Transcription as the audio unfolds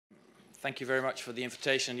Thank you very much for the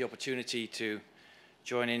invitation and the opportunity to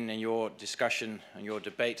join in your discussion and your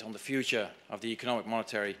debate on the future of the economic,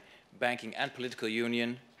 monetary, banking and political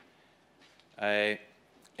union, a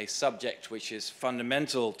subject which is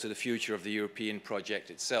fundamental to the future of the European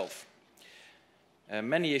project itself.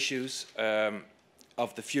 Many issues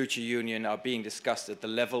of the future union are being discussed at the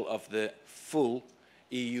level of the full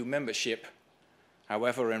EU membership.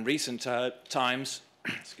 However, in recent times,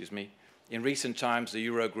 in recent times, the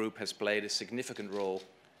Eurogroup has played a significant role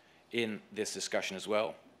in this discussion as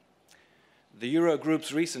well. The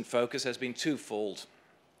Eurogroup's recent focus has been twofold: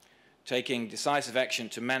 taking decisive action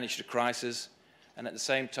to manage the crisis and at the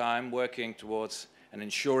same time working towards and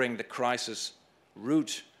ensuring the crisis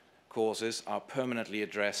root causes are permanently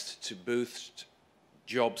addressed to boost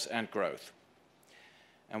jobs and growth.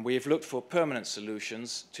 And we have looked for permanent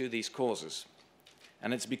solutions to these causes.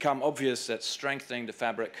 And it's become obvious that strengthening the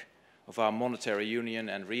fabric of our monetary union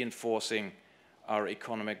and reinforcing our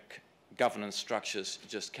economic governance structures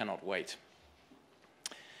just cannot wait.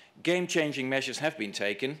 Game-changing measures have been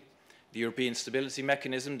taken. The European Stability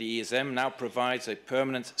Mechanism, the ESM, now provides a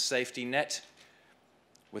permanent safety net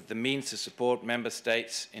with the means to support member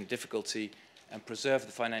states in difficulty and preserve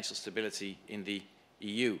the financial stability in the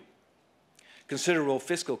EU. Considerable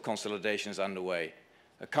fiscal consolidation is underway,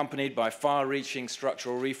 accompanied by far-reaching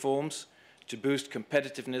structural reforms to boost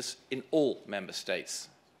competitiveness in all member states.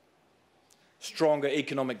 Stronger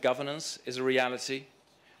economic governance is a reality.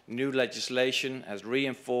 New legislation has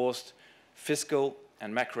reinforced fiscal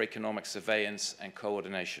and macroeconomic surveillance and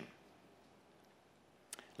coordination.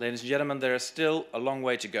 Ladies and gentlemen, there is still a long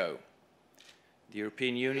way to go. The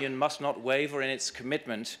European Union must not waver in its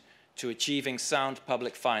commitment to achieving sound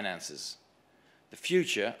public finances. The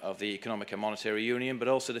future of the Economic and Monetary Union, but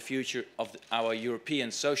also the future of our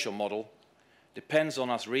European social model, depends on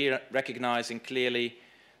us recognizing clearly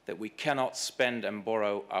that we cannot spend and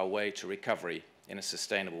borrow our way to recovery in a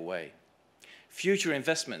sustainable way. Future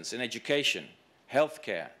investments in education,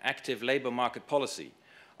 healthcare, active labor market policy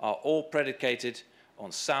are all predicated on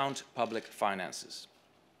sound public finances.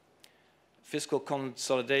 Fiscal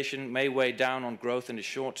consolidation may weigh down on growth in the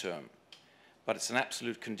short term, but it's an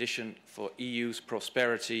absolute condition for EU's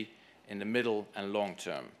prosperity in the middle and long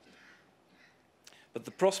term. But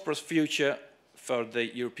the prosperous future for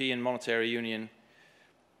the European Monetary Union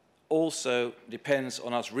also depends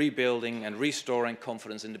on us rebuilding and restoring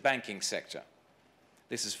confidence in the banking sector.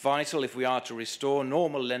 This is vital if we are to restore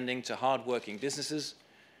normal lending to hard-working businesses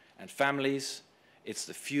and families. It's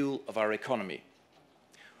the fuel of our economy.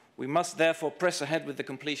 We must therefore press ahead with the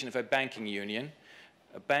completion of a banking union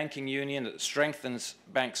that strengthens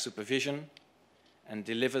bank supervision and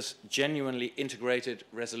delivers genuinely integrated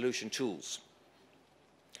resolution tools.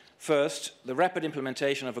 First, the rapid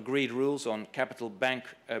implementation of agreed rules on bank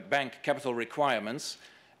capital requirements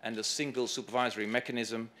and a single supervisory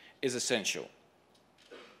mechanism is essential.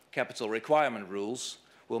 Capital requirement rules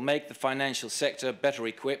will make the financial sector better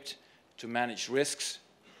equipped to manage risks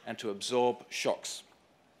and to absorb shocks.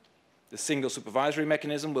 The single supervisory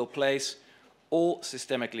mechanism will place all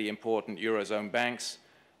systemically important Eurozone banks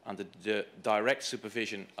under the direct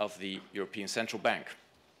supervision of the European Central Bank.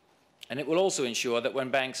 And it will also ensure that when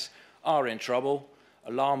banks are in trouble,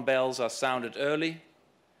 alarm bells are sounded early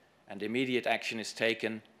and immediate action is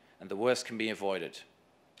taken and the worst can be avoided.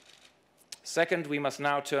 Second, we must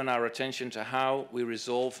now turn our attention to how we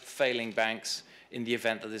resolve failing banks in the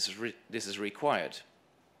event that this is required.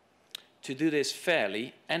 To do this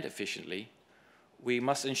fairly and efficiently, we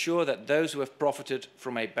must ensure that those who have profited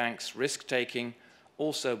from a bank's risk-taking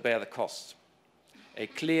also bear the costs. A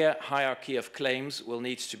clear hierarchy of claims will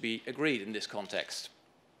need to be agreed in this context.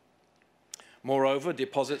 Moreover,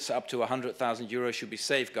 deposits up to €100,000 should be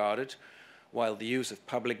safeguarded, while the use of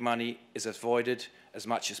public money is avoided as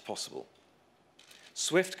much as possible.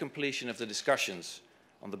 Swift completion of the discussions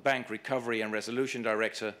on the Bank Recovery and Resolution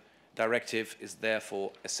Directive is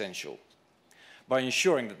therefore essential. By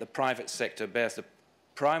ensuring that the private sector bears the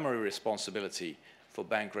primary responsibility for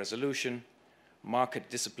bank resolution, market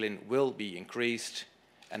discipline will be increased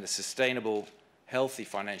and a sustainable, healthy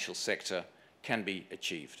financial sector can be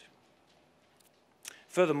achieved.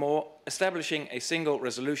 Furthermore, establishing a single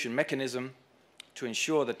resolution mechanism to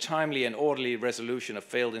ensure the timely and orderly resolution of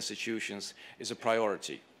failed institutions is a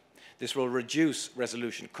priority. This will reduce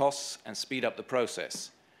resolution costs and speed up the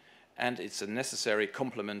process, and it's a necessary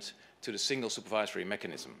complement to the single supervisory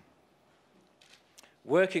mechanism.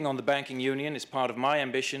 Working on the banking union is part of my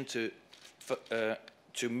ambition to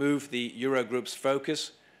move the Eurogroup's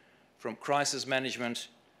focus from crisis management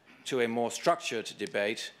to a more structured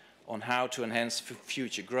debate on how to enhance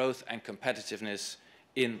future growth and competitiveness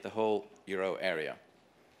in the whole euro area.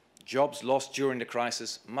 Jobs lost during the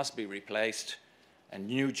crisis must be replaced, and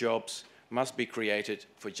new jobs must be created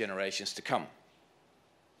for generations to come.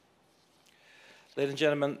 Ladies and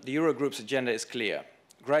gentlemen, the Eurogroup's agenda is clear.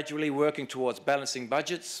 Gradually working towards balancing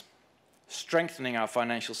budgets, strengthening our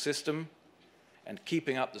financial system, and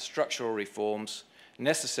keeping up the structural reforms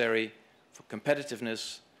necessary for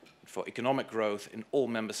competitiveness and for economic growth in all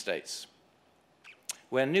member states.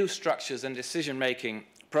 Where new structures and decision-making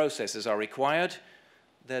processes are required,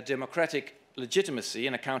 their democratic legitimacy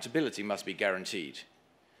and accountability must be guaranteed.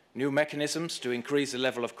 New mechanisms to increase the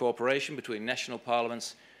level of cooperation between national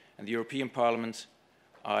parliaments and the European Parliament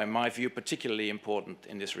are, in my view, particularly important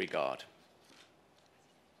in this regard.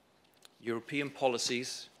 European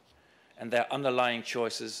policies and their underlying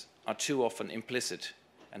choices are too often implicit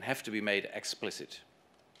and have to be made explicit.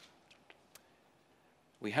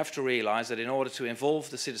 We have to realize that in order to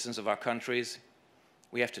involve the citizens of our countries,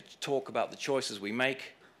 we have to talk about the choices we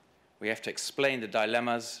make, we have to explain the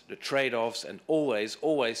dilemmas, the trade-offs, and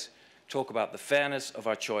always talk about the fairness of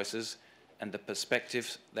our choices and the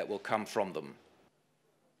perspectives that will come from them.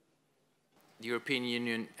 The European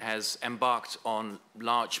Union has embarked on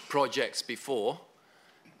large projects before,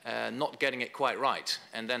 not getting it quite right,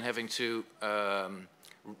 and then having to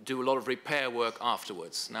do a lot of repair work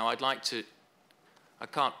afterwards. Now, I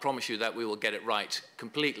can't promise you that we will get it right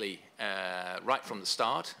completely right from the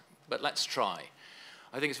start, but let's try.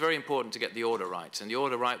 I think it's very important to get the order right, and the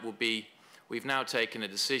order right will be, we've now taken a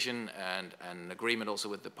decision and an agreement also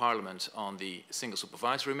with the Parliament on the single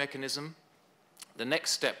supervisory mechanism. The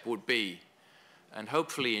next step would be, and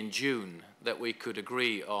hopefully in June, that we could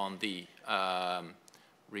agree on the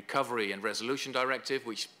Recovery and Resolution Directive,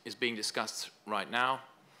 which is being discussed right now,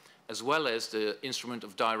 as well as the instrument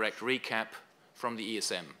of direct recap from the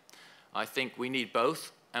ESM. I think we need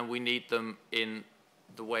both, and we need them in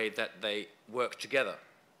the way that they work together.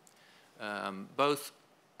 Both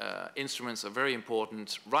instruments are very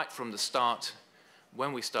important right from the start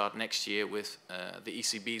when we start next year with the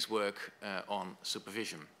ECB's work on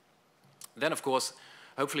supervision. Then, of course,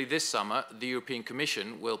 hopefully this summer, the European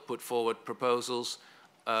Commission will put forward proposals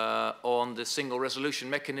on the single resolution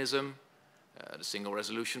mechanism, the single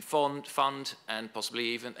resolution fund, and possibly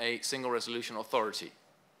even a single resolution authority.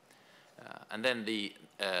 And then the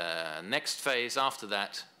next phase after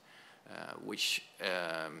that, which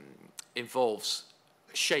involves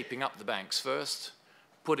shaping up the banks first,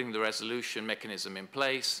 putting the resolution mechanism in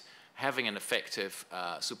place, having an effective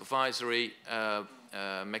supervisory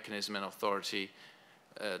mechanism and authority.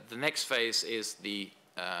 The next phase is the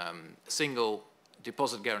single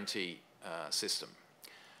deposit guarantee system.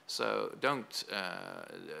 So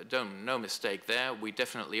no mistake there. We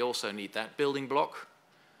definitely also need that building block,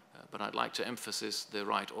 but I'd like to emphasize the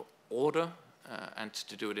right order and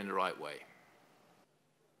to do it in the right way.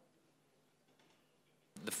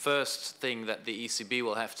 The first thing that the ECB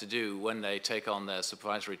will have to do when they take on their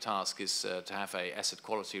supervisory task is to have an asset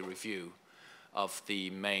quality review of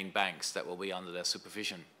the main banks that will be under their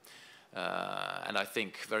supervision. And I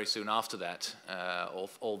think very soon after that,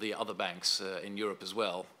 of all the other banks in Europe as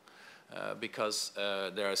well, because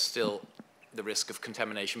there is still the risk of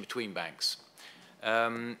contamination between banks.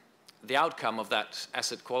 The outcome of that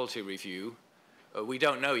asset quality review, we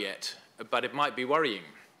don't know yet, but it might be worrying.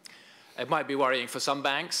 It might be worrying for some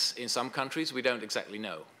banks in some countries. We don't exactly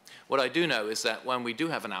know. What I do know is that when we do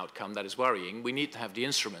have an outcome that is worrying, we need to have the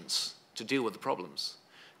instruments to deal with the problems.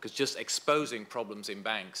 Because just exposing problems in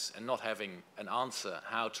banks and not having an answer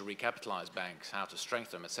how to recapitalize banks, how to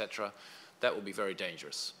strengthen them, etc., that will be very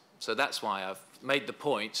dangerous. So that's why I've made the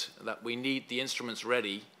point that we need the instruments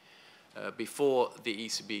ready before the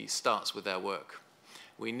ECB starts with their work.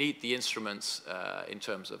 We need the instruments in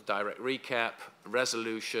terms of direct recap,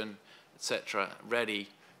 resolution, etc., ready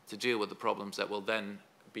to deal with the problems that will then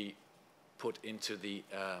be put into the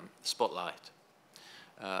spotlight.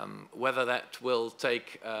 Whether that will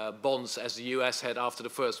take bonds as the US had after the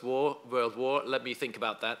First World War, let me think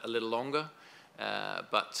about that a little longer.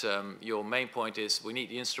 But your main point is we need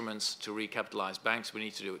the instruments to recapitalize banks. We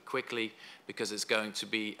need to do it quickly because it's going to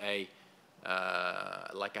be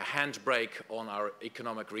like a handbrake on our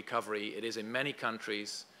economic recovery. It is in many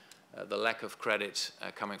countries. The lack of credit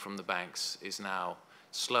coming from the banks is now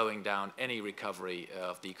slowing down any recovery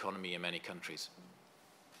of the economy in many countries.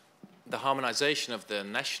 The harmonization of the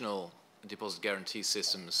national deposit guarantee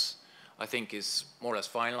systems, I think, is more or less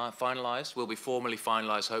finalized, will be formally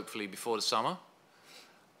finalized hopefully before the summer.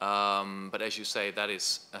 But as you say, that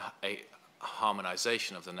is a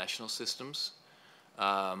harmonization of the national systems.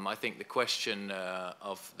 I think the question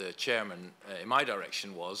of the chairman in my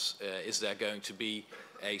direction was, is there going to be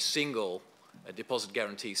a single deposit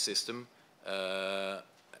guarantee system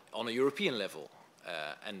on a European level?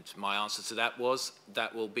 And my answer to that was,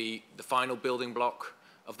 that will be the final building block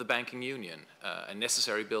of the banking union, a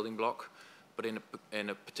necessary building block, but in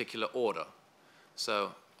a particular order.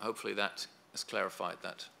 So hopefully that has clarified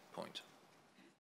that point.